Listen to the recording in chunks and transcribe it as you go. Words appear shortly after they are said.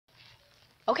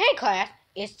Okay, class,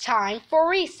 it's time for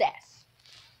recess.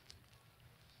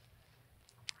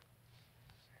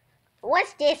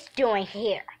 What's this doing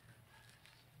here?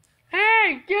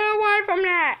 Hey, get away from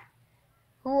that!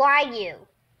 Who are you?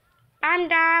 I'm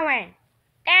Darwin.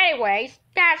 Anyways,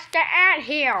 that's the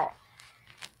anthill.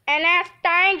 And that's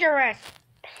dangerous.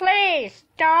 Please,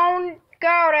 don't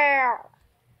go there.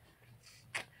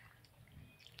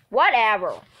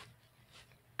 Whatever.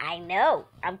 I know.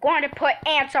 I'm going to put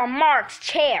ants on Mark's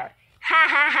chair. Ha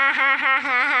ha ha ha ha ha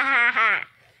ha ha ha.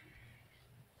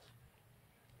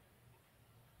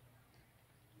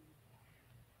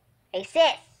 Hey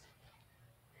sis.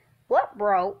 What,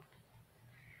 bro?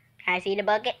 Can I see the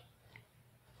bucket?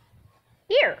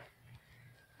 Here.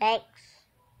 Thanks.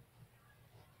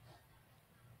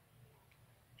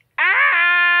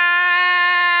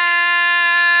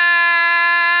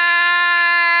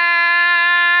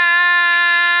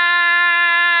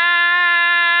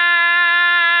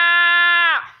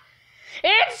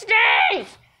 It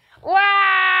stinks! Wow!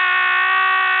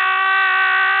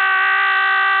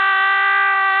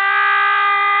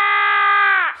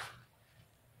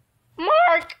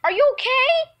 Mark, are you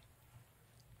okay?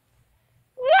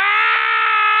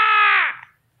 Wow!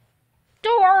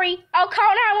 Don't worry, I'll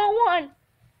call 911.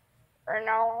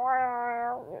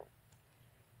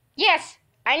 Yes,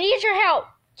 I need your help.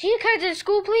 Can you come to the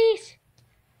school, please?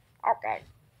 Okay.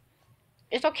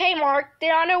 It's okay, Mark.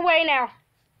 They're on their way now.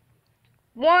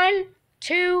 1,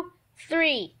 2,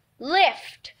 3.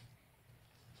 Lift.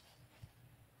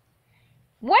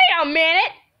 Wait a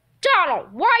minute.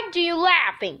 Donald, why are you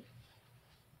laughing?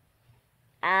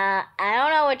 I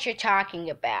don't know what you're talking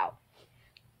about.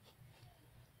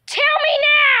 Tell me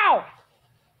now!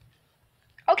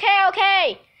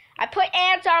 Okay. I put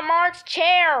ants on Mark's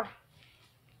chair.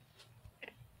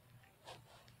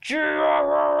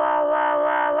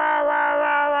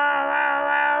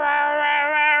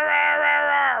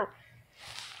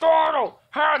 Donald,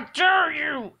 how dare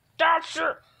you? That's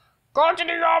it. Go to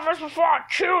the office before I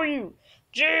kill you.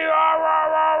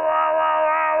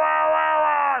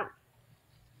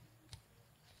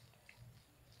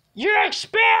 You're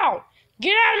expelled.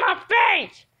 Get out of my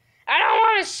face. I don't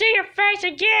want to see your face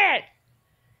again.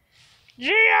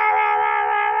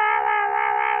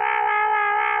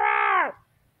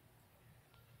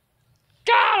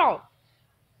 Donald,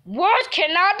 words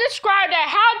cannot describe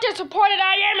how disappointed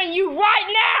I am in you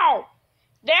right now.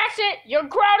 That's it. You're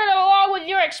grounded along with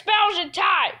your expulsion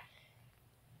time.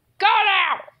 Go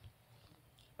now.